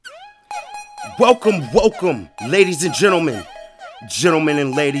Welcome, ladies and gentlemen. Gentlemen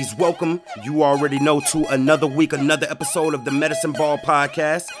and ladies, welcome. You already know to another week, another episode of the Medicine Ball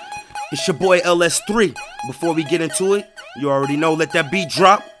Podcast. It's your boy LS3. Before we get into it, you already know, let that beat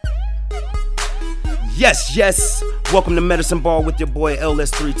drop. Yes. Welcome to Medicine Ball with your boy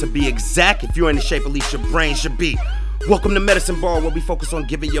LS3 to be exact. If you're in the shape at least your brain should be. Welcome to Medicine Ball, where we focus on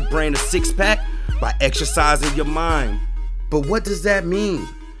giving your brain a six-pack by exercising your mind. But what does that mean?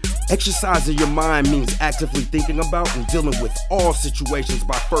 Exercising your mind means actively thinking about and dealing with all situations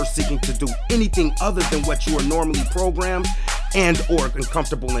by first seeking to do anything other than what you are normally programmed and or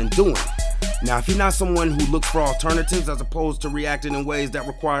comfortable in doing. Now, if you're not someone who looks for alternatives as opposed to reacting in ways that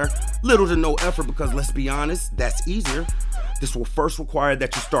require little to no effort, because let's be honest, that's easier, this will first require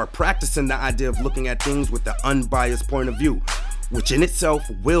that you start practicing the idea of looking at things with the unbiased point of view, which in itself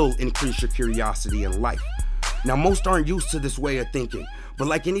will increase your curiosity in life. Now, most aren't used to this way of thinking, but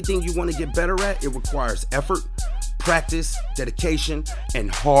like anything you want to get better at, it requires effort, practice, dedication,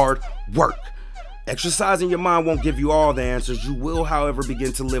 and hard work. Exercising your mind won't give you all the answers. You will, however,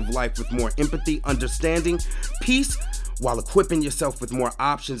 begin to live life with more empathy, understanding, peace, while equipping yourself with more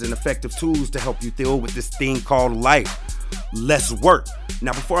options and effective tools to help you deal with this thing called life. Less work.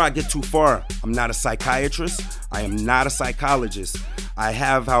 Now, before I get too far, I'm not a psychiatrist. I am not a psychologist. I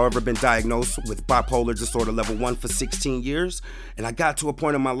have, however, been diagnosed with bipolar disorder level 1 for 16 years. And I got to a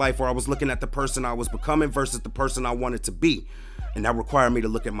point in my life where I was looking at the person I was becoming versus the person I wanted to be. And that required me to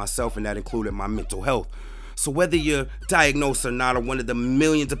look at myself, and that included my mental health. So whether you're diagnosed or not, or one of the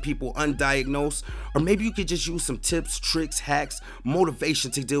millions of people undiagnosed, or maybe you could just use some tips, tricks, hacks,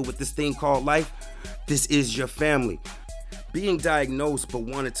 motivation to deal with this thing called life, this is your family. Being diagnosed but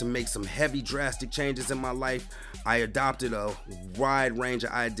wanted to make some heavy drastic changes in my life, I adopted a wide range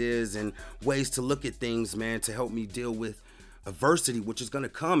of ideas and ways to look at things, man, to help me deal with adversity, which is going to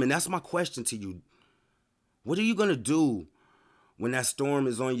come. And that's my question to you. What are you going to do when that storm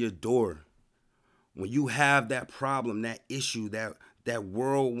is on your door? When you have that problem, that issue, that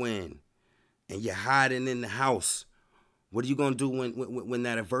whirlwind, and you're hiding in the house, what are you going to do when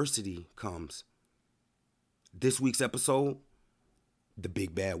that adversity comes? This week's episode, The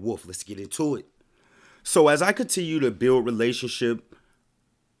Big Bad Wolf. Let's get into it. So as I continue to build relationship,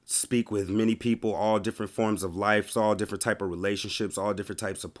 speak with many people, all different forms of life, all different type of relationships, all different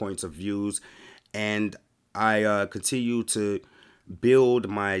types of points of views, and I continue to build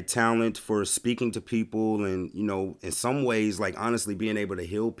my talent for speaking to people and, you know, in some ways, like honestly being able to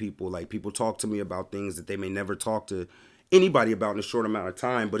heal people. Like people talk to me about things that they may never talk to anybody about in a short amount of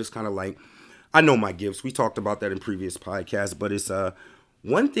time, but it's kind of like, I know my gifts. We talked about that in previous podcasts, but it's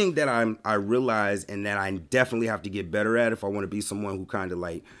one thing that I realize and that I definitely have to get better at if I want to be someone who kind of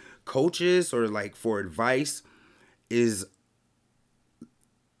like coaches or like for advice is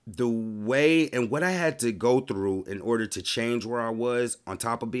the way and what I had to go through in order to change where I was on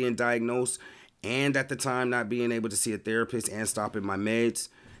top of being diagnosed and at the time not being able to see a therapist and stopping my meds.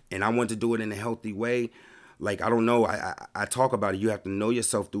 And I wanted to do it in a healthy way. Like, I don't know, I talk about it. You have to know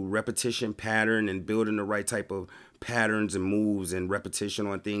yourself through repetition, pattern, and building the right type of patterns and moves and repetition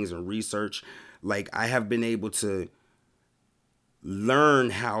on things and research. Like, I have been able to learn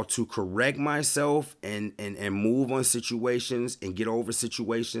how to correct myself and move on situations and get over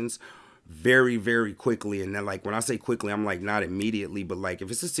situations very, very quickly. And then, like, when I say quickly, I'm like not immediately, but like if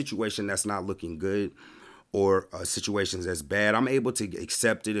it's a situation that's not looking good or a situation that's bad, I'm able to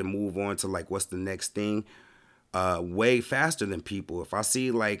accept it and move on to like what's the next thing way faster than people. If I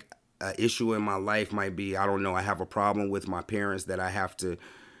see like an issue in my life might be, I don't know, I have a problem with my parents that I have to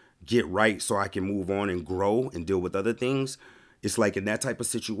get right so I can move on and grow and deal with other things. It's like in that type of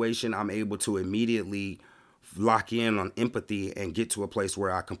situation, I'm able to immediately lock in on empathy and get to a place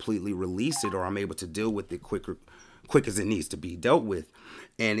where I completely release it, or I'm able to deal with it quick as it needs to be dealt with.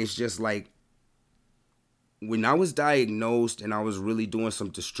 And it's just like, when I was diagnosed and I was really doing some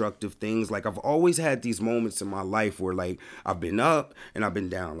destructive things, like I've always had these moments in my life where like I've been up and I've been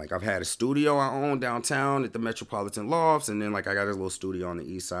down. Like I've had a studio I own downtown at the Metropolitan Lofts, and then like I got a little studio on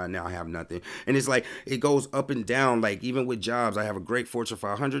the east side. Now I have nothing. And it's like it goes up and down. Like even with jobs, I have a great Fortune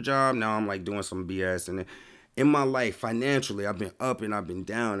 500 job. Now I'm like doing some BS. And in my life financially, I've been up and I've been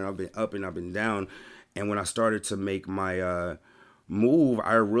down, and I've been up and I've been down. And when I started to make my move,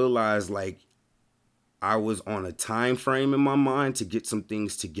 I realized like I was on a time frame in my mind to get some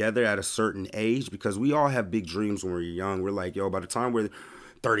things together at a certain age, because we all have big dreams when we're young. We're like, yo, by the time we're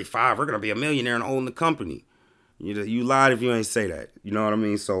 35, we're going to be a millionaire and own the company. You lied if you ain't say that. You know what I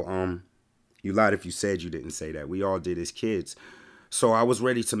mean? So you lied if you said you didn't say that. We all did as kids. So I was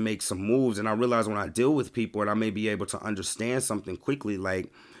ready to make some moves, and I realized when I deal with people and I may be able to understand something quickly,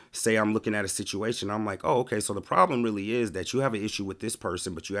 like say I'm looking at a situation, I'm like, oh, okay, so the problem really is that you have an issue with this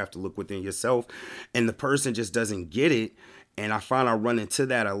person, but you have to look within yourself, and the person just doesn't get it. And I find I run into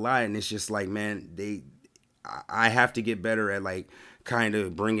that a lot, and it's just like, man, I have to get better at like kind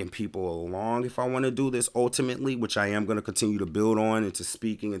of bringing people along if I want to do this ultimately, which I am going to continue to build on into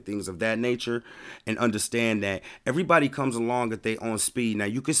speaking and things of that nature, and understand that everybody comes along at their own speed. Now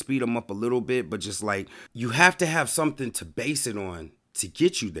you can speed them up a little bit, but just like you have to have something to base it on to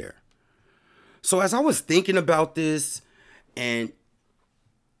get you there. So as I was thinking about this and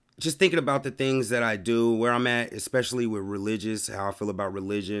just thinking about the things that I do, where I'm at, especially with religious, how I feel about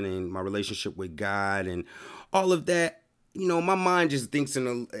religion and my relationship with God and all of that, you know, my mind just thinks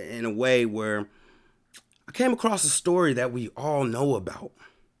in a way where I came across a story that we all know about,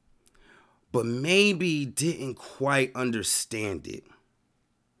 but maybe didn't quite understand it.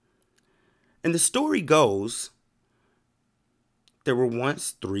 And the story goes, there were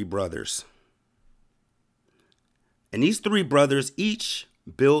once 3 brothers. And these 3 brothers each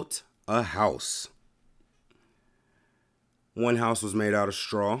built a house. One house was made out of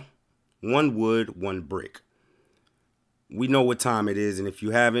straw, one wood, one brick. We know what time it is, and if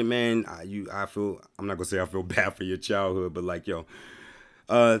you haven't, man, I'm not gonna say I feel bad for your childhood, but like,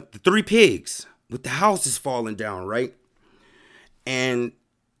 the 3 pigs with the houses falling down, right? And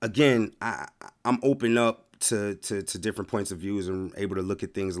again, I'm open up to different points of views and able to look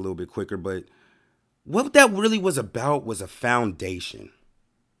at things a little bit quicker, but what that really was about was a foundation.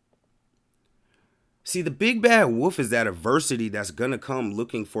 See, the big bad wolf is that adversity that's going to come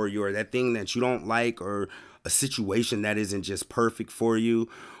looking for you, or that thing that you don't like, or a situation that isn't just perfect for you,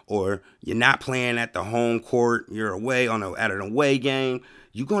 or you're not playing at the home court, you're away at an away game.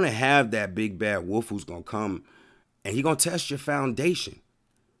 You're going to have that big bad wolf who's going to come and he's going to test your foundation.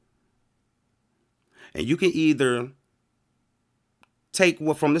 And you can either take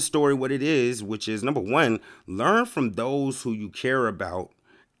from the story what it is, which is, number one, learn from those who you care about,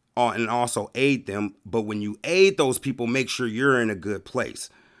 and also aid them. But when you aid those people, make sure you're in a good place.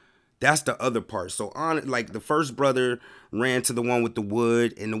 That's the other part. So like the first brother ran to the one with the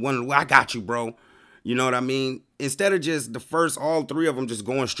wood, and the one, well, I got you, bro. You know what I mean? Instead of just all 3 of them just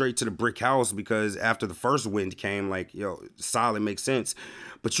going straight to the brick house, because after the first wind came, like, solid makes sense.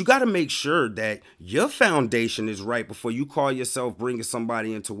 But you got to make sure that your foundation is right before you call yourself bringing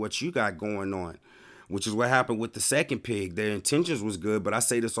somebody into what you got going on, which is what happened with the second pig. Their intentions was good, but I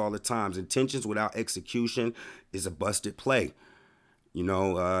say this all the time. Intentions without execution is a busted play.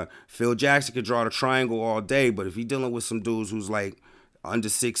 Phil Jackson could draw the triangle all day, but if he's dealing with some dudes who's like under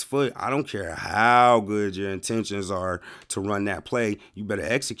 6 foot, I don't care how good your intentions are to run that play. You better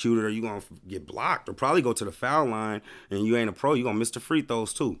execute it, or you're going to get blocked, or probably go to the foul line, and you ain't a pro. You're going to miss the free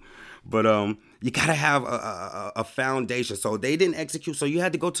throws too. But you got to have a foundation. So they didn't execute, so you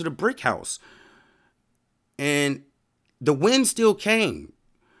had to go to the brick house. And the wind still came.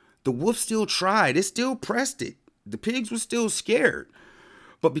 The wolf still tried. It still pressed it. The pigs were still scared.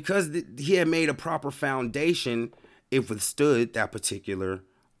 But because he had made a proper foundation, it withstood that particular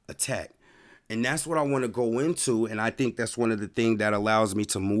attack. And that's what I want to go into. And I think that's one of the things that allows me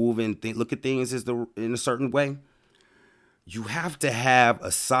to move and look at things in a certain way. You have to have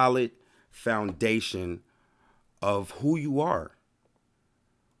a solid foundation of who you are.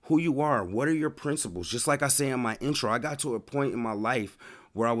 Who you are. What are your principles? Just like I say in my intro, I got to a point in my life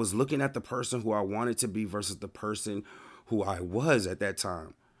where I was looking at the person who I wanted to be versus the person who I was at that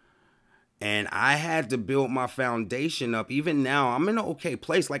time. And I had to build my foundation up. Even now, I'm in an okay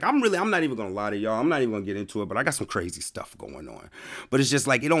place. Like, I'm not even going to lie to y'all. I'm not even going to get into it, but I got some crazy stuff going on. But it's just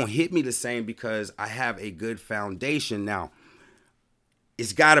like, it don't hit me the same because I have a good foundation. Now,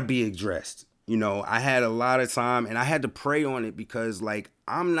 it's got to be addressed. I had a lot of time and I had to pray on it because, like,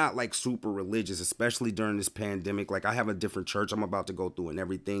 I'm not like super religious, especially during this pandemic. Like, I have a different church I'm about to go through and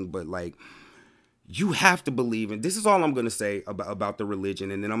everything, but like, you have to believe in, this is all I'm going to say about the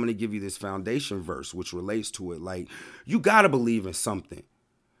religion. And then I'm going to give you this foundation verse, which relates to it. Like, you got to believe in something.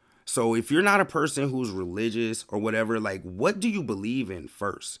 So if you're not a person who's religious or whatever, like, what do you believe in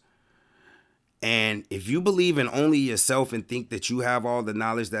first? And if you believe in only yourself and think that you have all the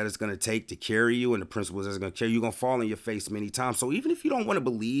knowledge that it's going to take to carry you and the principles that's going to carry you, you're going to fall on your face many times. So even if you don't want to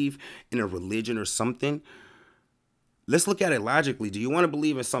believe in a religion or something, let's look at it logically. Do you want to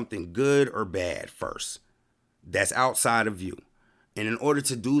believe in something good or bad first that's outside of you? And in order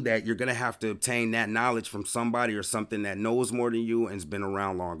to do that, you're going to have to obtain that knowledge from somebody or something that knows more than you and has been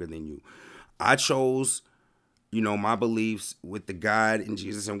around longer than you. I chose my beliefs with the God and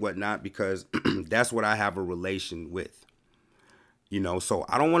Jesus and whatnot, because that's what I have a relation with, so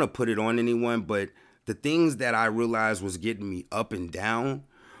I don't want to put it on anyone, but the things that I realized was getting me up and down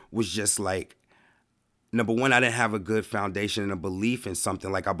was just like, number one, I didn't have a good foundation and a belief in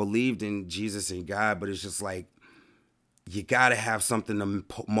something. Like, I believed in Jesus and God, but it's just like, you got to have something to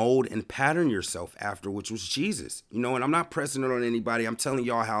mold and pattern yourself after, which was Jesus. You know, and I'm not pressing it on anybody. I'm telling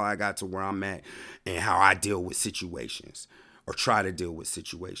y'all how I got to where I'm at and how I deal with situations or try to deal with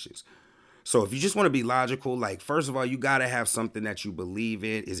situations. So if you just want to be logical, like, first of all, you got to have something that you believe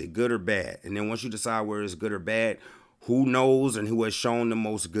in. Is it good or bad? And then once you decide where it's good or bad, who knows and who has shown the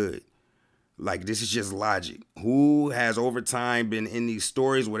most good? Like, this is just logic. Who has over time been in these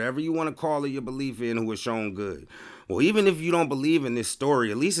stories, whatever you want to call it, your belief in, who has shown good? Well, even if you don't believe in this story,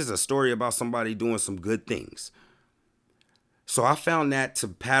 at least it's a story about somebody doing some good things. So I found that to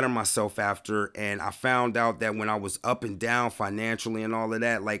pattern myself after, and I found out that when I was up and down financially and all of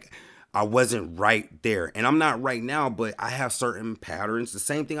that, like, I wasn't right there. And I'm not right now, but I have certain patterns. The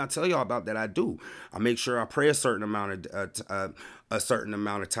same thing I tell y'all about that I do. I make sure I pray a certain amount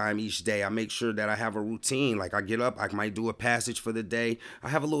of time each day. I make sure that I have a routine. Like, I get up, I might do a passage for the day. I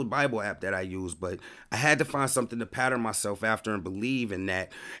have a little Bible app that I use, but I had to find something to pattern myself after and believe in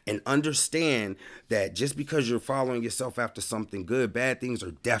that and understand that just because you're following yourself after something good, bad things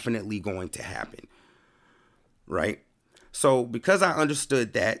are definitely going to happen, right? So because I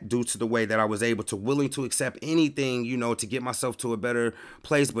understood that, due to the way that I was able to willing to accept anything, you know, to get myself to a better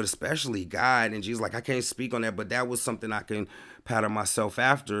place, but especially God and Jesus, like, I can't speak on that, but that was something I can pattern myself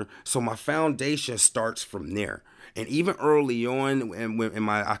after. So my foundation starts from there. And even early on,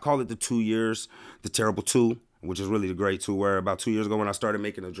 I call it the 2 years, the terrible 2, which is really the great 2, where about 2 years ago when I started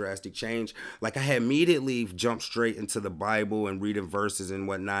making a drastic change, like, I had immediately jumped straight into the Bible and reading verses and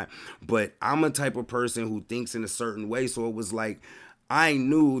whatnot. But I'm a type of person who thinks in a certain way. So it was like, I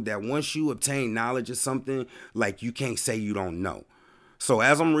knew that once you obtain knowledge of something, like, you can't say you don't know. So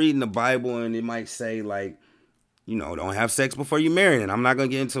as I'm reading the Bible, and it might say, like, you know, don't have sex before you marry. And I'm not going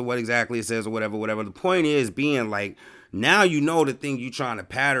to get into what exactly it says or whatever. The point is being like, now you know the thing you're trying to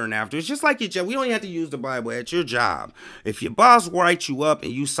pattern after. It's just like your job. We don't even have to use the Bible at your job. If your boss writes you up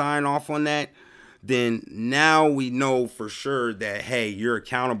and you sign off on that, then now we know for sure that, hey, you're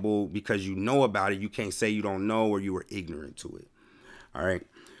accountable because you know about it. You can't say you don't know or you were ignorant to it. All right.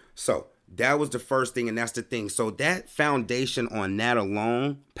 So that was the first thing, and that's the thing. So that foundation on that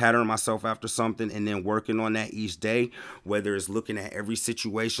alone, patterning myself after something and then working on that each day, whether it's looking at every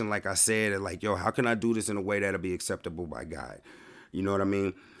situation, like I said, and like, yo, how can I do this in a way that'll be acceptable by God? You know what I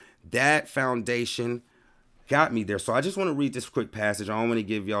mean? That foundation got me there. So I just want to read this quick passage. I don't want to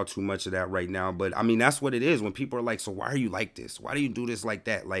give y'all too much of that right now, but I mean, that's what it is. When people are like, so why are you like this? Why do you do this like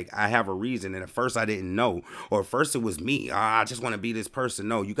that? Like, I have a reason. And at first I didn't know, or at first it was me. I just want to be this person.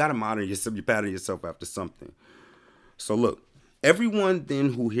 No, you got to model yourself. You pattern yourself after something. So look, everyone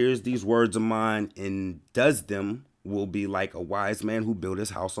then who hears these words of mine and does them will be like a wise man who built his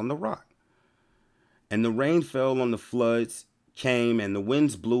house on the rock. And the rain fell on the floods came and the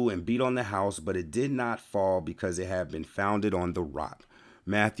winds blew and beat on the house, but it did not fall because it had been founded on the rock.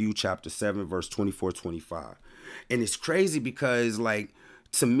 Matthew chapter 7, verse 24-25. And it's crazy because, like,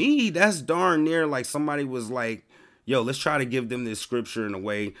 to me, that's darn near like somebody was like, yo, let's try to give them this scripture in a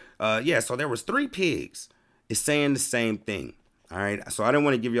way. So there was 3 pigs. It's saying the same thing. All right. So I didn't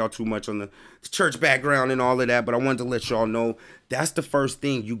want to give y'all too much on the church background and all of that, but I wanted to let y'all know that's the first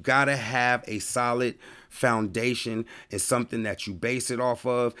thing. You got to have a solid foundation and something that you base it off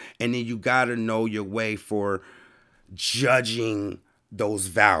of. And then you got to know your way for judging those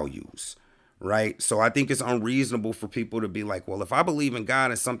values. Right. So I think it's unreasonable for people to be like, well, if I believe in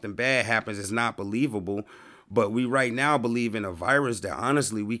God and something bad happens, it's not believable. But we right now believe in a virus that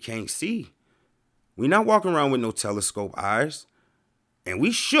honestly we can't see. We're not walking around with no telescope eyes. And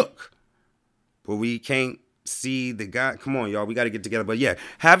we shook, but we can't see the God. Come on, y'all. We got to get together. But yeah,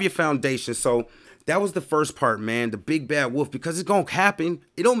 have your foundation. So that was the first part, man. The big bad wolf, because it's going to happen.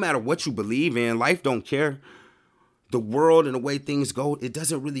 It don't matter what you believe in. Life don't care. The world and the way things go, it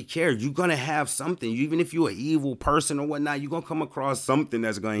doesn't really care. You're going to have something. Even if you're an evil person or whatnot, you're going to come across something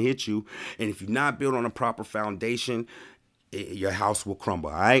that's going to hit you. And if you're not built on a proper foundation, your house will crumble,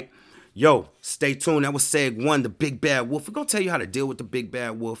 all right? Yo, stay tuned. That was Seg 1, the big bad wolf. We're going to tell you how to deal with the big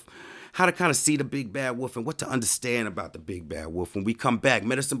bad wolf, how to kind of see the big bad wolf, and what to understand about the big bad wolf. When we come back,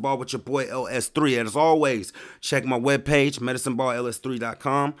 Medicine Ball with your boy LS3. And as always, check my webpage,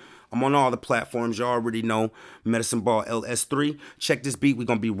 medicineballls3.com. I'm on all the platforms. You already know, Medicine Ball LS3. Check this beat. We're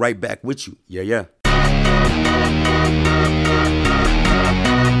going to be right back with you. Yeah.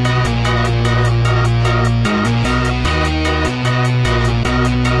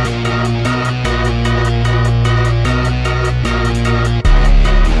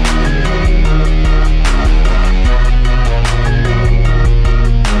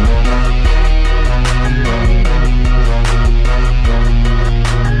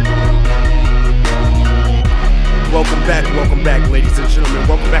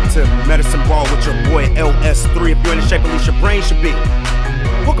 to Medicine Ball with your boy LS3. If you're in the shape at least your brain should be.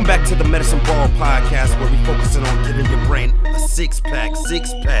 Welcome back to the Medicine Ball podcast, where we focusing on giving your brain a six-pack.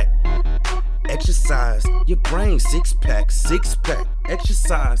 Exercise your brain, six-pack.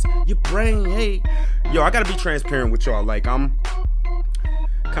 Exercise your brain, hey. Yo, I gotta be transparent with y'all. Like, I'm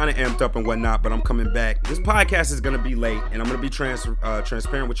kind of amped up and whatnot, but I'm coming back. This podcast is gonna be late, and I'm gonna be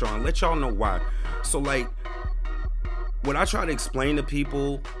transparent with y'all and let y'all know why. So, like, what I try to explain to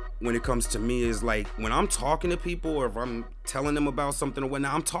people when it comes to me is, like, when I'm talking to people or if I'm telling them about something or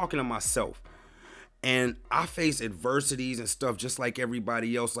whatnot, I'm talking to myself. And I face adversities and stuff just like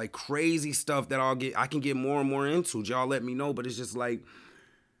everybody else, like crazy stuff that I can get more and more into. Y'all let me know, but it's just like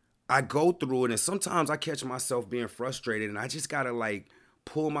I go through it, and sometimes I catch myself being frustrated, and I just gotta like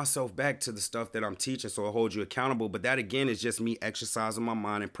pull myself back to the stuff that I'm teaching so it holds you accountable. But that again is just me exercising my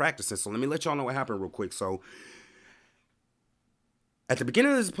mind and practicing. So let me let y'all know what happened real quick. So at the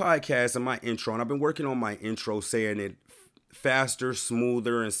beginning of this podcast and my intro, and I've been working on my intro, saying it faster,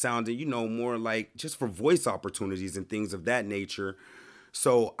 smoother, and sounding, more like just for voice opportunities and things of that nature.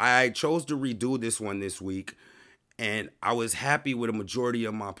 So I chose to redo this one this week, and I was happy with a majority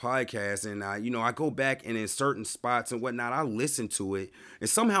of my podcasts. And I go back and in certain spots and whatnot, I listen to it, and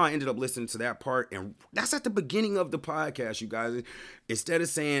somehow I ended up listening to that part, and that's at the beginning of the podcast, you guys. Instead of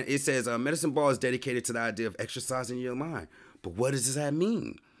saying, it says Medicine Ball is dedicated to the idea of exercising your mind. But what does that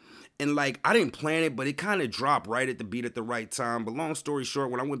mean? And like, I didn't plan it, but it kind of dropped right at the beat at the right time. But long story short,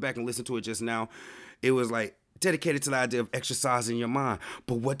 when I went back and listened to it just now, it was like dedicated to the idea of exercising your mind.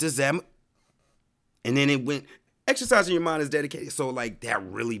 But what does that mean? And then it went, exercising your mind is dedicated. So like, that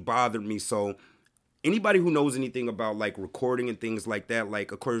really bothered me. So anybody who knows anything about like recording and things like that,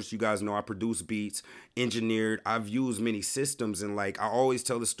 like, of course, you guys know I produce beats, engineered. I've used many systems. And like, I always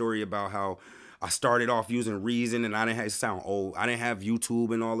tell the story about how I started off using Reason, and I didn't have to sound old. I didn't have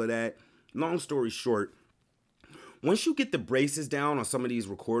YouTube and all of that. Long story short, once you get the braces down on some of these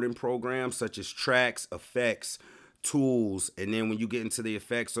recording programs, such as tracks, effects, tools, and then when you get into the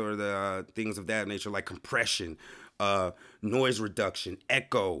effects or the things of that nature, like compression, noise reduction,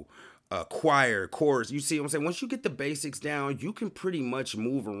 echo, choir, chorus, you see what I'm saying? Once you get the basics down, you can pretty much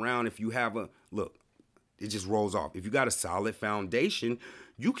move around if you have look, it just rolls off. If you got a solid foundation,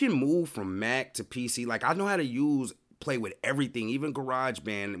 you can move from Mac to PC. Like, I know how to play with everything, even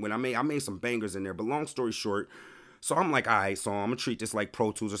GarageBand. When I made some bangers in there. But long story short, so I'm like, all right, so I'm gonna treat this like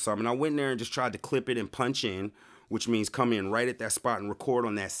Pro Tools or something. I went in there and just tried to clip it and punch in, which means come in right at that spot and record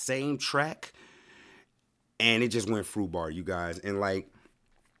on that same track. And it just went FruBar, you guys. And like,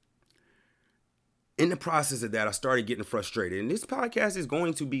 in the process of that, I started getting frustrated. And this podcast is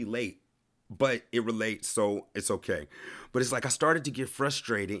going to be late, but it relates, so it's okay. But it's like I started to get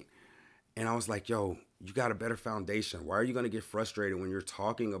frustrated, and I was like, yo, you got a better foundation. Why are you going to get frustrated when you're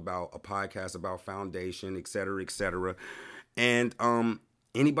talking about a podcast about foundation, et cetera, et cetera? And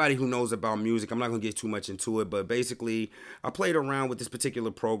anybody who knows about music, I'm not going to get too much into it, but basically I played around with this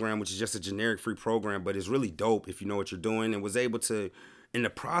particular program, which is just a generic free program, but it's really dope if you know what you're doing, and was able to, in the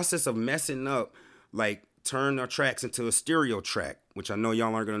process of messing up, like, turn our tracks into a stereo track, which I know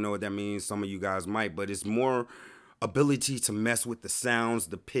y'all aren't going to know what that means. Some of you guys might, but it's more ability to mess with the sounds,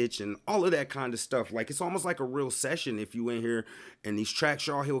 the pitch, and all of that kind of stuff. Like, it's almost like a real session if you in here, and these tracks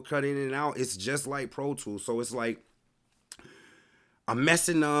y'all he'll cut in and out. It's just like Pro Tools. So it's like I'm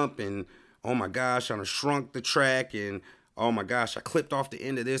messing up, and oh my gosh, I done shrunk the track, and oh my gosh, I clipped off the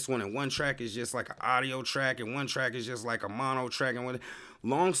end of this one, and one track is just like an audio track, and one track is just like a mono track. And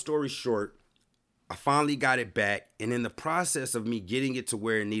long story short, I finally got it back, and in the process of me getting it to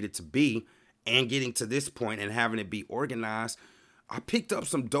where it needed to be and getting to this point and having it be organized, I picked up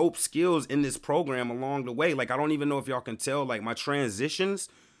some dope skills in this program along the way. Like, I don't even know if y'all can tell, like, my transitions,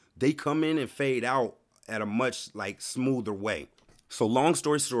 they come in and fade out at a much, like, smoother way. So long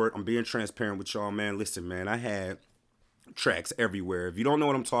story short, I'm being transparent with y'all, man. Listen, man, I had tracks everywhere. If you don't know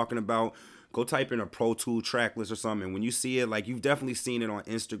what I'm talking about, go type in a Pro Tool track list or something. And when you see it, like, you've definitely seen it on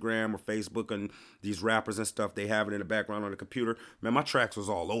Instagram or Facebook, and these rappers and stuff, they have it in the background on the computer. Man, my tracks was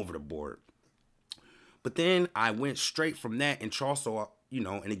all over the board. But then I went straight from that and also,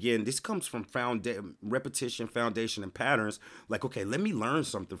 and again, this comes from repetition, foundation, and patterns. Like, okay, let me learn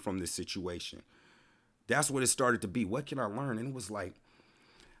something from this situation. That's what it started to be. What can I learn? And it was like,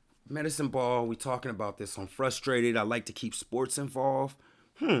 Medicine Ball, we talking about this. I'm frustrated. I like to keep sports involved.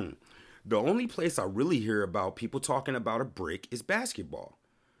 The only place I really hear about people talking about a brick is basketball.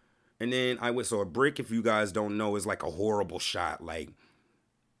 And then so a brick, if you guys don't know, is like a horrible shot. Like,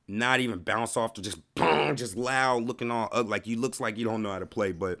 not even bounce off to just boom, just loud, looking all ugly. Like, you looks like you don't know how to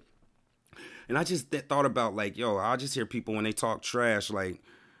play. And I just thought about, like, yo, I just hear people when they talk trash, like,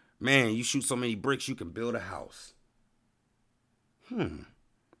 Man, you shoot so many bricks, you can build a house.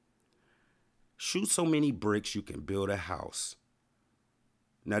 Shoot so many bricks, you can build a house.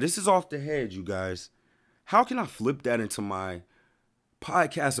 Now, this is off the head, you guys. How can I flip that into my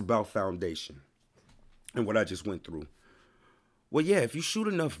podcast about foundation and what I just went through? Well, yeah, if you shoot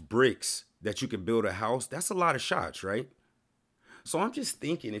enough bricks that you can build a house, that's a lot of shots, right? So I'm just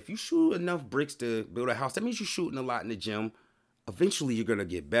thinking, if you shoot enough bricks to build a house, that means you're shooting a lot in the gym. Eventually, you're going to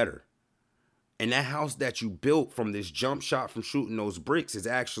get better. And that house that you built from this jump shot from shooting those bricks is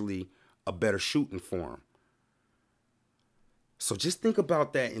actually a better shooting form. So just think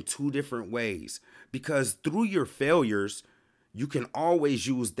about that in two different ways, because through your failures, you can always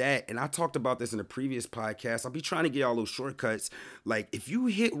use that. And I talked about this in a previous podcast. I'll be trying to get all those shortcuts. Like if you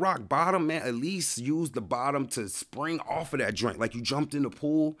hit rock bottom, man, at least use the bottom to spring off of that joint. Like you jumped in the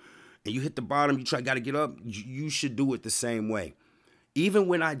pool and you hit the bottom, got to get up. You should do it the same way. Even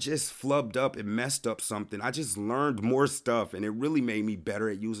when I just flubbed up and messed up something, I just learned more stuff, and it really made me better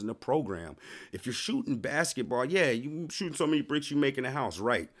at using the program. If you're shooting basketball, yeah, you shooting so many bricks, you making a house,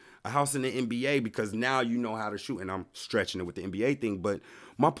 right? A house in the NBA, because now you know how to shoot, and I'm stretching it with the NBA thing, but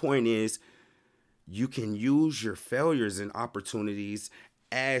my point is you can use your failures and opportunities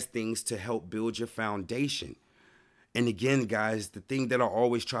as things to help build your foundation. And again, guys, the thing that I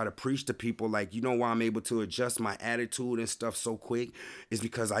always try to preach to people, like, you know why I'm able to adjust my attitude and stuff so quick is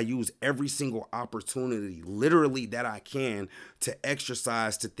because I use every single opportunity, literally, that I can to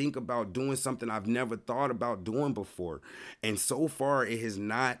exercise, to think about doing something I've never thought about doing before. And so far, it has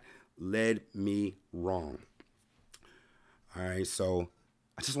not led me wrong. All right, so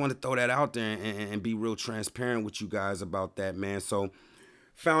I just want to throw that out there and be real transparent with you guys about that, man. So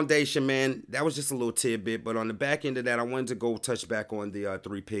foundation, man, that was just a little tidbit, but on the back end of that, I wanted to go touch back on the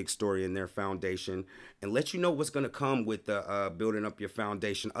Three Pigs story and their foundation and let you know what's going to come with building up your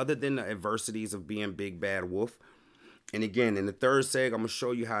foundation other than the adversities of being Big Bad Wolf. And again, in the third seg, I'm going to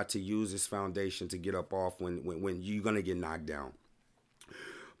show you how to use this foundation to get up off when you're going to get knocked down.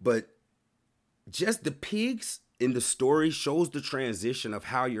 But just the pigs in the story shows the transition of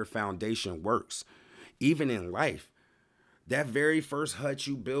how your foundation works, even in life. That very first hut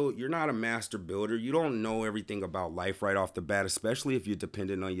you built, you're not a master builder. You don't know everything about life right off the bat, especially if you're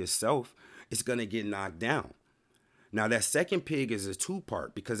dependent on yourself. It's going to get knocked down. Now, that second pig is a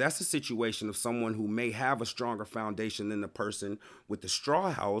two-part because that's a situation of someone who may have a stronger foundation than the person with the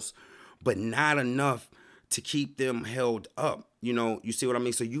straw house, but not enough to keep them held up. You know, you see what I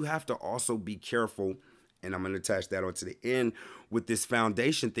mean? So you have to also be careful, and I'm going to attach that onto the end with this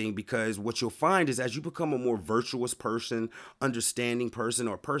foundation thing, because what you'll find is as you become a more virtuous person, understanding person,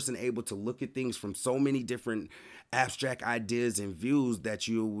 or a person able to look at things from so many different abstract ideas and views, that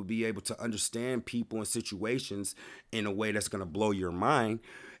you will be able to understand people and situations in a way that's going to blow your mind,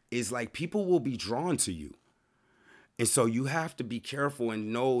 is like people will be drawn to you. And so you have to be careful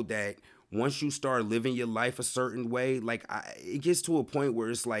and know that once you start living your life a certain way, like it gets to a point where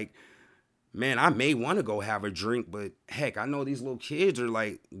it's like, man, I may want to go have a drink, but heck, I know these little kids are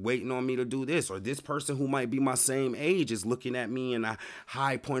like waiting on me to do this, or this person who might be my same age is looking at me in a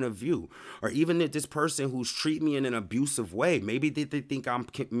high point of view, or even if this person who's treating me in an abusive way, maybe they think I'm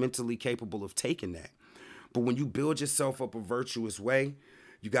mentally capable of taking that. But when you build yourself up a virtuous way,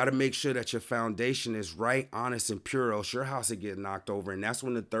 you got to make sure that your foundation is right, honest, and pure, else your house will get knocked over. And that's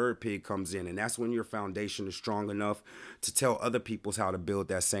when the third pig comes in. And that's when your foundation is strong enough to tell other people how to build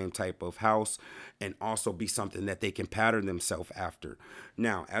that same type of house and also be something that they can pattern themselves after.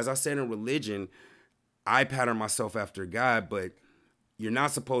 Now, as I said in religion, I pattern myself after God, but you're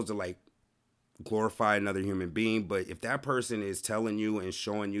not supposed to like glorify another human being. But if that person is telling you and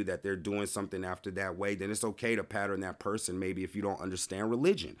showing you that they're doing something after that way, then it's okay to pattern that person. Maybe if you don't understand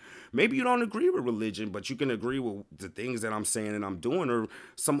religion, maybe you don't agree with religion, but you can agree with the things that I'm saying and I'm doing, or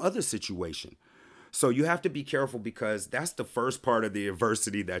some other situation. So you have to be careful, because that's the first part of the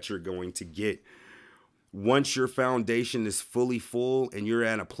adversity that you're going to get. Once your foundation is fully full and you're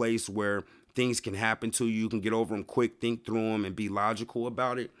at a place where things can happen to you, you can get over them quick, think through them, and be logical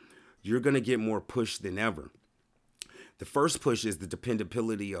about it, you're going to get more push than ever. The first push is the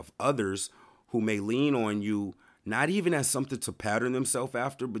dependability of others who may lean on you, not even as something to pattern themselves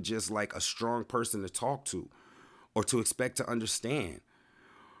after, but just like a strong person to talk to or to expect to understand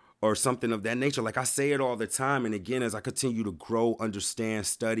or something of that nature. Like I say it all the time. And again, as I continue to grow, understand,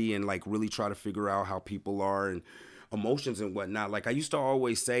 study, and like really try to figure out how people are and emotions and whatnot. Like I used to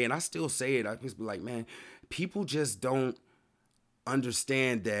always say, and I still say it, I just be like, man, people just don't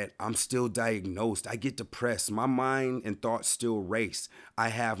understand that I'm still diagnosed. I get depressed. My mind and thoughts still race. I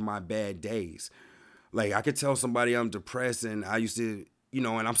have my bad days. Like I could tell somebody I'm depressed, and I used to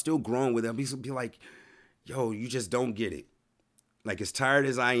and I'm still growing with it. I'll be like, yo, you just don't get it. Like, as tired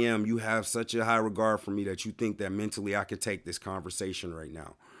as I am, you have such a high regard for me that you think that mentally I could take this conversation right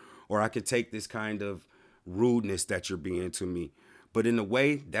now. Or I could take this kind of rudeness that you're being to me. But in a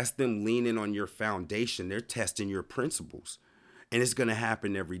way, that's them leaning on your foundation. They're testing your principles. And it's going to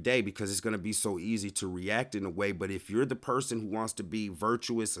happen every day because it's going to be so easy to react in a way. But if you're the person who wants to be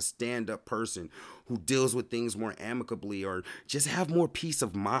virtuous, a stand-up person who deals with things more amicably, or just have more peace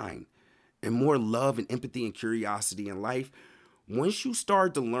of mind and more love and empathy and curiosity in life, once you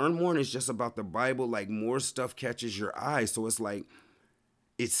start to learn more and it's just about the Bible, like, more stuff catches your eye. So it's like,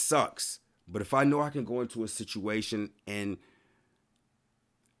 it sucks. But if I know I can go into a situation and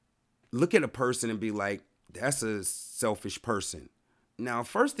look at a person and be like, that's a selfish person. Now,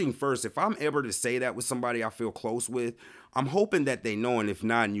 first thing first, if I'm ever to say that with somebody I feel close with, I'm hoping that they know. And if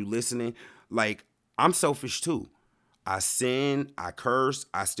not, and you listening, like, I'm selfish too. I sin, I curse,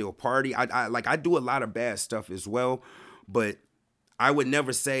 I still party. I do a lot of bad stuff as well. But I would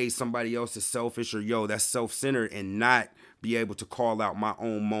never say somebody else is selfish or, yo, that's self-centered, and not be able to call out my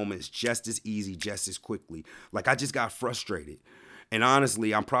own moments just as easy, just as quickly. Like, I just got frustrated. And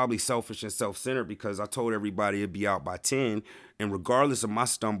honestly, I'm probably selfish and self-centered because I told everybody it'd be out by 10. And regardless of my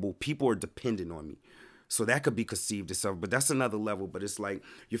stumble, people are dependent on me. So that could be conceived as self, but that's another level. But it's like,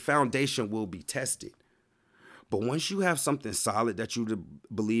 your foundation will be tested. But once you have something solid that you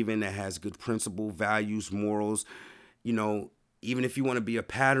believe in, that has good principle, values, morals, even if you want to be a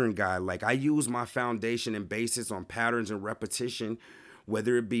pattern guy, like, I use my foundation and basis on patterns and repetition,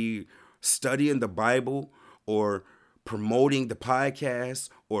 whether it be studying the Bible or promoting the podcast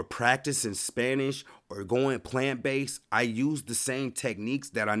or practicing Spanish or going plant-based. I use the same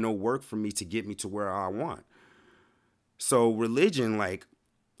techniques that I know work for me to get me to where I want. So religion, like,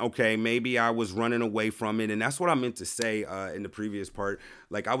 okay, maybe I was running away from it. And that's what I meant to say in the previous part.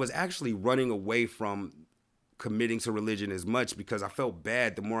 Like, I was actually running away from committing to religion as much because I felt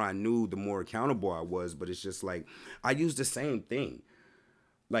bad. The more I knew, the more accountable I was. But it's just like, I use the same thing.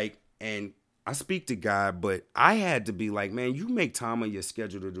 Like, and I speak to God, but I had to be like, man, you make time on your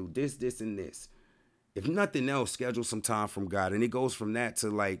schedule to do this, this, and this. If nothing else, schedule some time from God. And it goes from that to,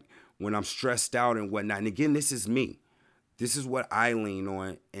 like, when I'm stressed out and whatnot. And again, this is me. This is what I lean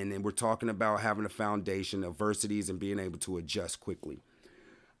on. And then we're talking about having a foundation, adversities, and being able to adjust quickly.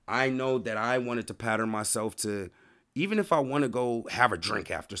 I know that I wanted to pattern myself to, even if I want to go have a drink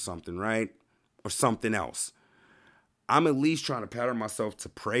after something, right? Or something else, I'm at least trying to pattern myself to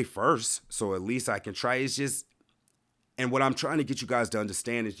pray first. So at least I can try. It's just, and what I'm trying to get you guys to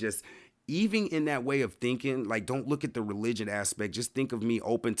understand is just, even in that way of thinking, like, don't look at the religion aspect. Just think of me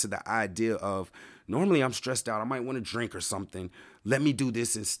open to the idea of, normally I'm stressed out, I might want to drink or something. Let me do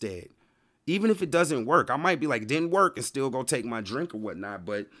this instead. Even if it doesn't work, I might be like, it didn't work, and still go take my drink or whatnot.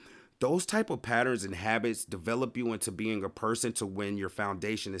 But those type of patterns and habits develop you into being a person to, when your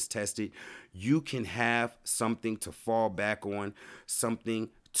foundation is tested, you can have something to fall back on, something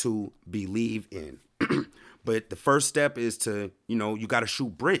to believe in. But the first step is to, you got to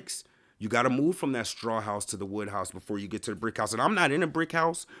shoot bricks. You got to move from that straw house to the wood house before you get to the brick house. And I'm not in a brick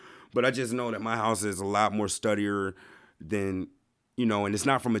house, but I just know that my house is a lot more sturdier than, and it's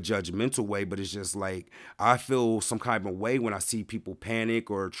not from a judgmental way, but it's just like, I feel some kind of way when I see people panic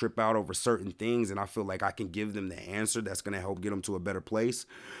or trip out over certain things, and I feel like I can give them the answer that's going to help get them to a better place,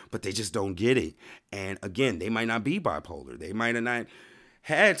 but they just don't get it. And again, they might not be bipolar. They might have not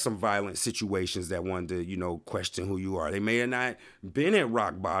had some violent situations that wanted to, question who you are. They may have not been at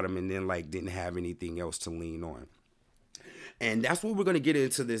rock bottom and then, like, didn't have anything else to lean on. And that's what we're going to get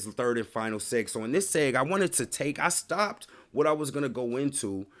into this third and final seg. So in this seg, I stopped what I was going to go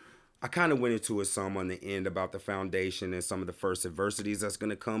into. I kind of went into it some on the end about the foundation and some of the first adversities that's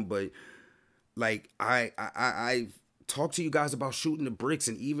going to come. But, like, I talked to you guys about shooting the bricks,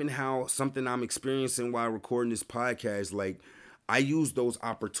 and even how something I'm experiencing while recording this podcast, like, I use those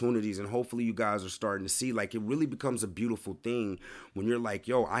opportunities, and hopefully you guys are starting to see, like, it really becomes a beautiful thing when you're like,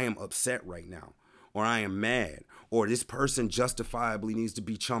 yo, I am upset right now, or I am mad, or this person justifiably needs to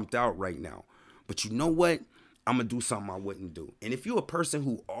be chumped out right now. But you know what? I'm going to do something I wouldn't do. And if you're a person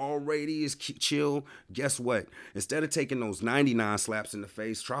who already is chill, guess what? Instead of taking those 99 slaps in the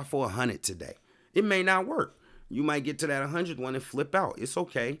face, try for 100 today. It may not work. You might get to that 100 one and flip out. It's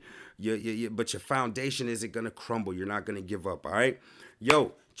okay. But your foundation isn't going to crumble. You're not going to give up, all right?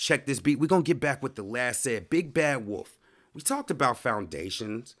 Yo, check this beat. We're going to get back with the last said. Big Bad Wolf. We talked about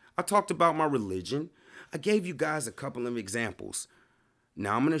foundations. I talked about my religion. I gave you guys a couple of examples.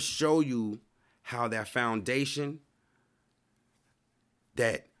 Now I'm going to show you how that foundation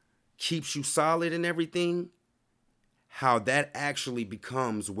that keeps you solid and everything, how that actually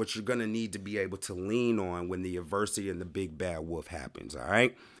becomes what you're going to need to be able to lean on when the adversity and the big bad wolf happens, all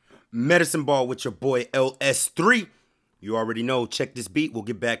right? Medicine Ball with your boy LS3. You already know, check this beat. We'll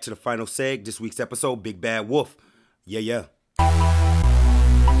get back to the final seg. This week's episode, Big Bad Wolf. Yeah.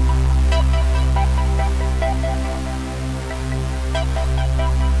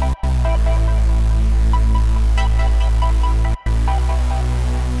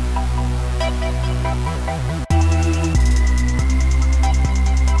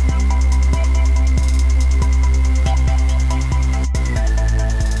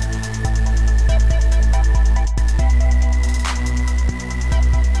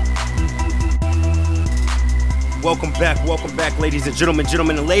 Welcome back, ladies and gentlemen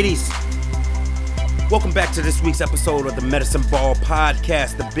and ladies. Welcome back to this week's episode of the Medicine Ball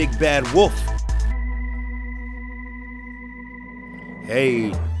Podcast, the Big Bad Wolf.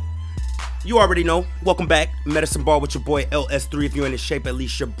 Hey, you already know. Welcome back, Medicine Ball with your boy LS3. If you're in the shape, at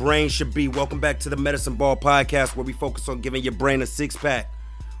least your brain should be. Welcome back to the Medicine Ball Podcast, where we focus on giving your brain a six-pack.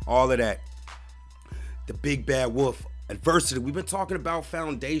 All of that. The Big Bad Wolf. Adversity. We've been talking about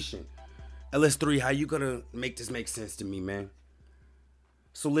foundation. LS3, how you gonna make this make sense to me, man?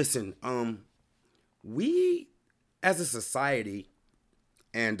 So listen, we as a society,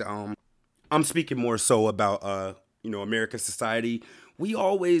 and I'm speaking more so about American society, we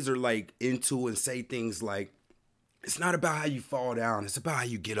always are like into and say things like, it's not about how you fall down, it's about how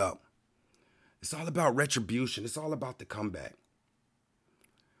you get up. It's all about retribution, it's all about the comeback.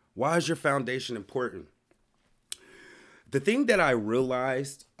 Why is your foundation important? The thing that I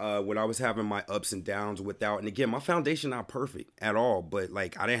realized when I was having my ups and downs and again, my foundation not perfect at all, but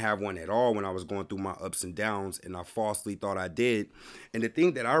like I didn't have one at all when I was going through my ups and downs, and I falsely thought I did. And the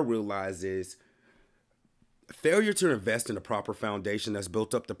thing that I realized is failure to invest in a proper foundation that's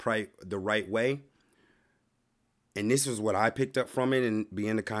built up the right way. And this is what I picked up from it, and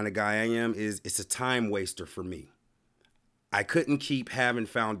being the kind of guy I am, is it's a time waster for me. I couldn't keep having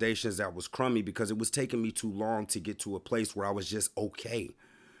foundations that was crummy because it was taking me too long to get to a place where I was just okay.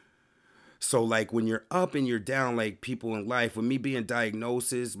 So like when you're up and you're down, like people in life, with me being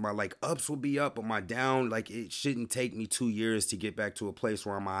diagnosis, my like ups will be up, but my down, like it shouldn't take me 2 years to get back to a place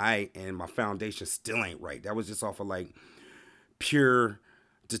where I'm all right and my foundation still ain't right. That was just off of like pure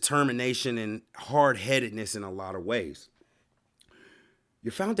determination and hard-headedness in a lot of ways.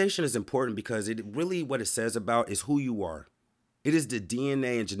 Your foundation is important because it really, what it says about is who you are. It is the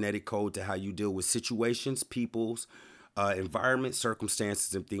DNA and genetic code to how you deal with situations, peoples, environment,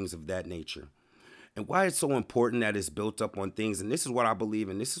 circumstances, and things of that nature. And why it's so important that it's built up on things, and this is what I believe,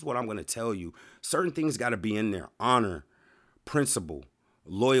 and this is what I'm going to tell you. Certain things got to be in there. Honor, principle,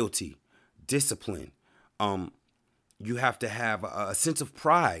 loyalty, discipline. You have to have a sense of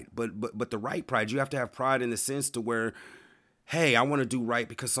pride, but the right pride. You have to have pride in the sense to where, hey, I want to do right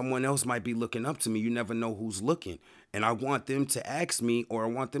because someone else might be looking up to me. You never know who's looking. And I want them to ask me, or I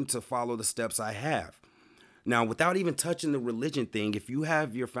want them to follow the steps I have. Now, without even touching the religion thing, if you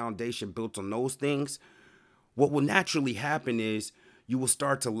have your foundation built on those things, what will naturally happen is you will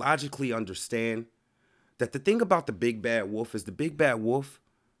start to logically understand that the thing about the big bad wolf is the big bad wolf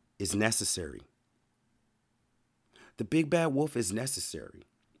is necessary. The big bad wolf is necessary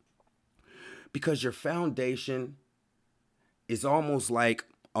because your foundation is almost like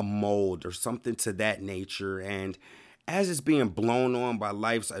a mold or something to that nature. And as it's being blown on by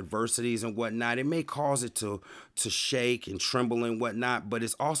life's adversities and whatnot, it may cause it to shake and tremble and whatnot, but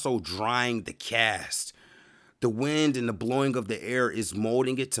it's also drying the cast. The wind and the blowing of the air is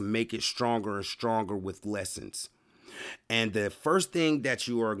molding it to make it stronger and stronger with lessons. And the first thing that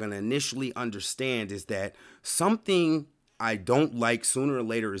you are going to initially understand is that something I don't like sooner or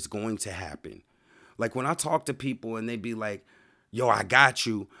later is going to happen. Like when I talk to people and they be like, yo, I got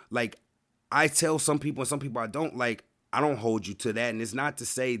you. Like I tell some people and some people I don't, like, I don't hold you to that. And it's not to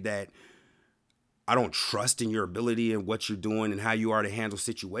say that I don't trust in your ability and what you're doing and how you are to handle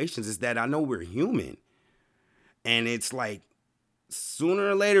situations. It's that I know we're human. And it's like sooner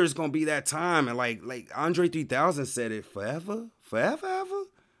or later it's going to be that time. And like Andre 3000 said it, forever.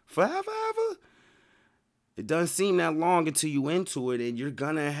 It doesn't seem that long until you into it, and you're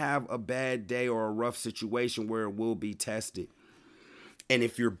going to have a bad day or a rough situation where it will be tested. And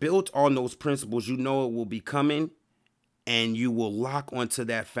if you're built on those principles, you know it will be coming, and you will lock onto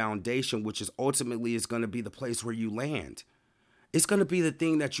that foundation, which is ultimately is going to be the place where you land. It's going to be the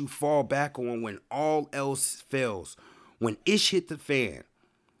thing that you fall back on when all else fails. When ish hit the fan.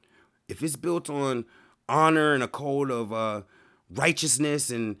 If it's built on honor and a code of righteousness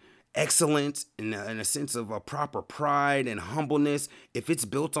and excellence and a sense of a proper pride and humbleness, if it's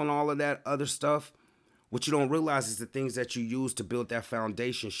built on all of that other stuff, What you don't realize is the things that you use to build that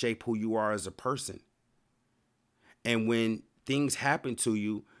foundation shape who you are as a person. And when things happen to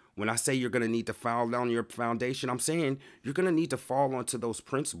you, when I say you're going to need to fall down your foundation, I'm saying you're going to need to fall onto those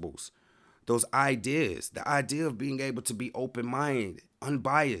principles, those ideas, the idea of being able to be open-minded,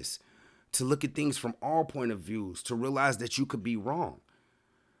 unbiased, to look at things from all point of views, to realize that you could be wrong.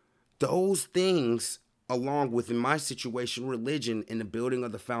 Those things, along with, in my situation, religion and the building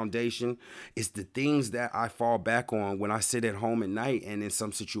of the foundation, is the things that I fall back on when I sit at home at night, and in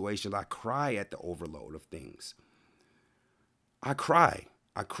some situations I cry at the overload of things. I cry,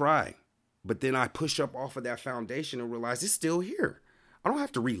 but then I push up off of that foundation and realize it's still here. I don't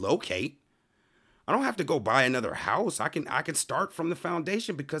have to relocate. I don't have to go buy another house. I can start from the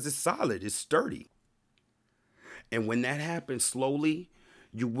foundation because it's solid, it's sturdy. And when that happens slowly,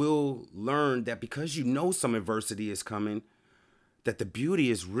 you will learn that because you know some adversity is coming, that the beauty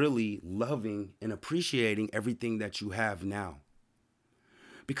is really loving and appreciating everything that you have now.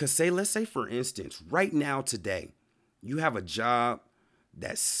 Because let's say for instance, right now today, you have a job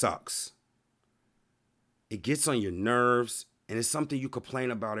that sucks. It gets on your nerves, and it's something you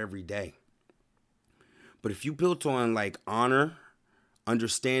complain about every day. But if you built on like honor,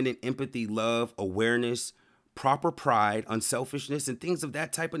 understanding, empathy, love, awareness, proper pride, unselfishness, and things of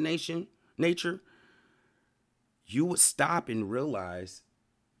that type of nature, you would stop and realize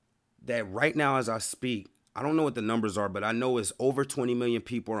that right now as I speak, I don't know what the numbers are, but I know it's over 20 million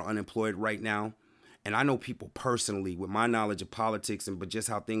people are unemployed right now. And I know people personally with my knowledge of politics but just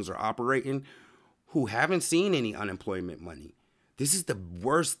how things are operating who haven't seen any unemployment money. This is the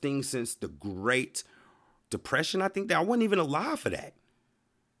worst thing since the Great Depression. I think that I wasn't even alive for that.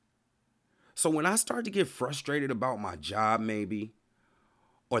 So when I start to get frustrated about my job maybe,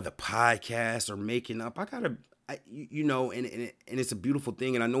 or the podcast or making up, and it's a beautiful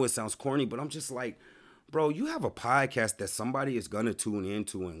thing. And I know it sounds corny, but I'm just like, bro, you have a podcast that somebody is going to tune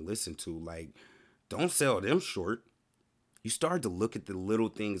into and listen to. Like, don't sell them short. You start to look at the little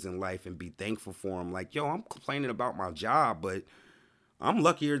things in life and be thankful for them. Like, yo, I'm complaining about my job, but I'm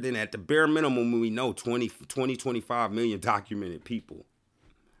luckier than at the bare minimum we know 25 million documented people.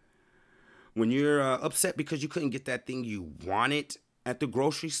 When you're upset because you couldn't get that thing you wanted at the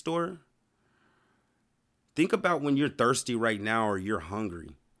grocery store, think about when you're thirsty right now or you're hungry.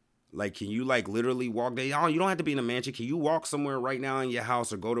 Like, can you like literally walk there? You don't have to be in a mansion. Can you walk somewhere right now in your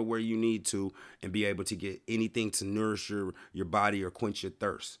house or go to where you need to and be able to get anything to nourish your body or quench your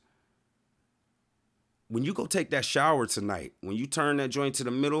thirst? When you go take that shower tonight, when you turn that joint to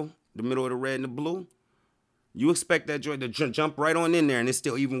the middle of the red and the blue, you expect that joint to jump right on in there. And it's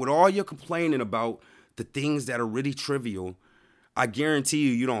still, even with all your complaining about the things that are really trivial, I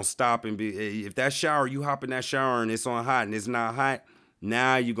guarantee you don't stop and be, if that shower, you hop in that shower and it's on hot and it's not hot,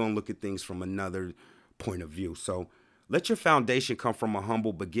 now you're going to look at things from another point of view. So let your foundation come from a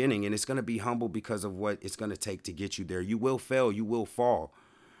humble beginning, and it's going to be humble because of what it's going to take to get you there. You will fail. You will fall.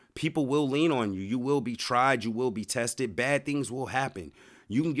 People will lean on you. You will be tried. You will be tested. Bad things will happen.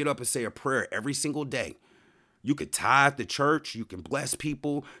 You can get up and say a prayer every single day. You could tithe the church. You can bless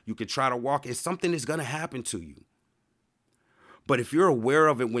people. You could try to walk, and something is going to happen to you. But if you're aware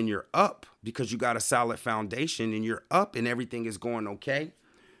of it when you're up, because you got a solid foundation and you're up and everything is going okay,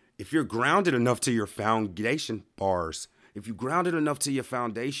 if you're grounded enough to your foundation bars, if you grounded enough to your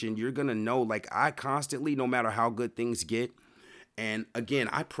foundation, you're going to know, like I constantly, no matter how good things get. And again,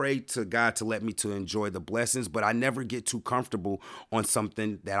 I pray to God to let me to enjoy the blessings, but I never get too comfortable on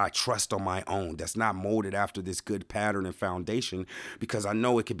something that I trust on my own, that's not molded after this good pattern and foundation, because I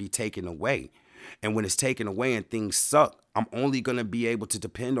know it can be taken away. And when it's taken away and things suck, I'm only going to be able to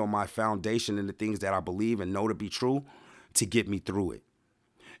depend on my foundation and the things that I believe and know to be true to get me through it.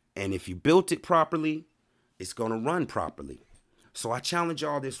 And if you built it properly, it's going to run properly. So I challenge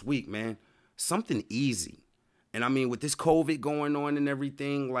y'all this week, man, something easy. And I mean, with this COVID going on and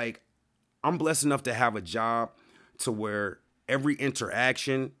everything, like I'm blessed enough to have a job to where every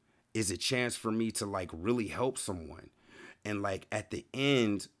interaction is a chance for me to like really help someone. And like at the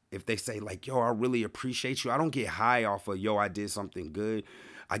end, if they say like, yo, I really appreciate you, I don't get high off of, yo, I did something good.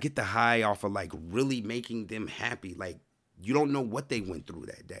 I get the high off of like really making them happy. Like you don't know what they went through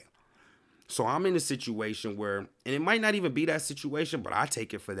that day. So I'm in a situation where, and it might not even be that situation, but I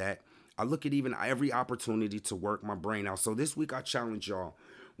take it for that. I look at even every opportunity to work my brain out. So this week I challenge y'all,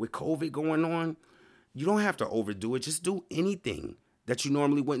 with COVID going on, you don't have to overdo it. Just do anything that you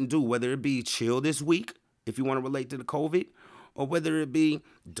normally wouldn't do, whether it be chill this week, if you want to relate to the COVID, or whether it be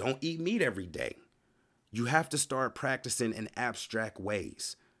don't eat meat every day. You have to start practicing in abstract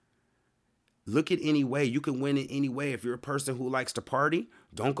ways. Look at any way. You can win it any way. If you're a person who likes to party,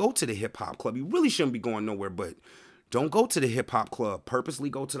 don't go to the hip hop club. You really shouldn't be going nowhere, but don't go to the hip hop club. Purposely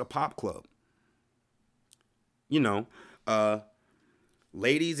go to the pop club. You know,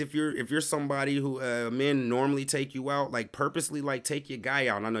 ladies, if you're somebody who men normally take you out, like purposely like take your guy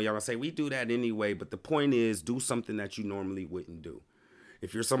out. And I know y'all gonna say we do that anyway, but the point is do something that you normally wouldn't do.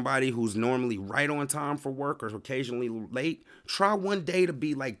 If you're somebody who's normally right on time for work or occasionally late, try one day to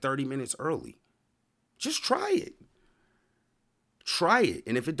be like 30 minutes early. Just try it. Try it.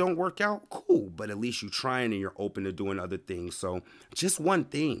 And if it don't work out, cool. But at least you're trying and you're open to doing other things. So just one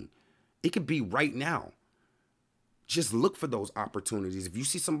thing. It could be right now. Just look for those opportunities. If you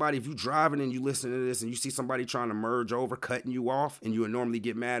see somebody, if you're driving and you listen to this and you see somebody trying to merge over, cutting you off, and you would normally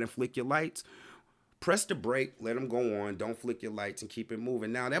get mad and flick your lights, press the brake, let them go on, don't flick your lights, and keep it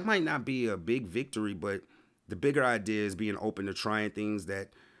moving. Now, that might not be a big victory, but the bigger idea is being open to trying things that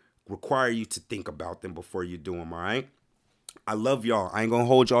require you to think about them before you do them, all right? I love y'all. I ain't going to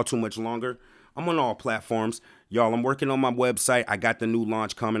hold y'all too much longer. I'm on all platforms. Y'all, I'm working on my website. I got the new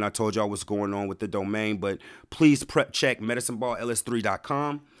launch coming. I told y'all what's going on with the domain, but please check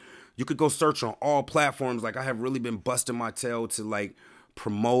medicineballls3.com. You could go search on all platforms. Like, I have really been busting my tail to, like,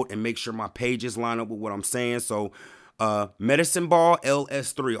 promote and make sure my pages line up with what I'm saying. So Medicine Ball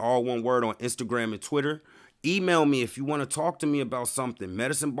LS3, all one word, on Instagram and Twitter. Email me if you want to talk to me about something.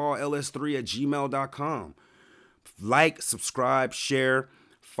 medicineballls3@gmail.com. Like, subscribe, share,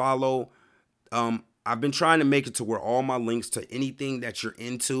 follow. I've been trying to make it to where all my links to anything that you're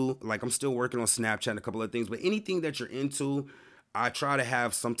into, like I'm still working on Snapchat and a couple of things, but anything that you're into, I try to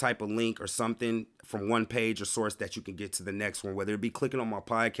have some type of link or something from one page or source that you can get to the next one, whether it be clicking on my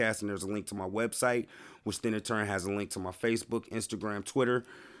podcast and there's a link to my website, which then in turn has a link to my Facebook, Instagram, Twitter.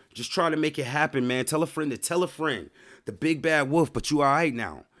 Just try to make it happen, man. Tell a friend to tell a friend. The big bad wolf, but you all right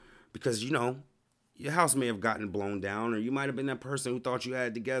now. Because, you know, your house may have gotten blown down, or you might have been that person who thought you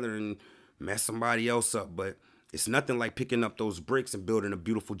had it together and messed somebody else up. But it's nothing like picking up those bricks and building a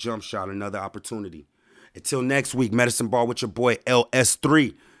beautiful jump shot, another opportunity. Until next week, Medicine Ball with your boy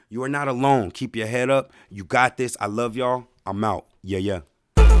LS3. You are not alone. Keep your head up. You got this. I love y'all. I'm out. Yeah.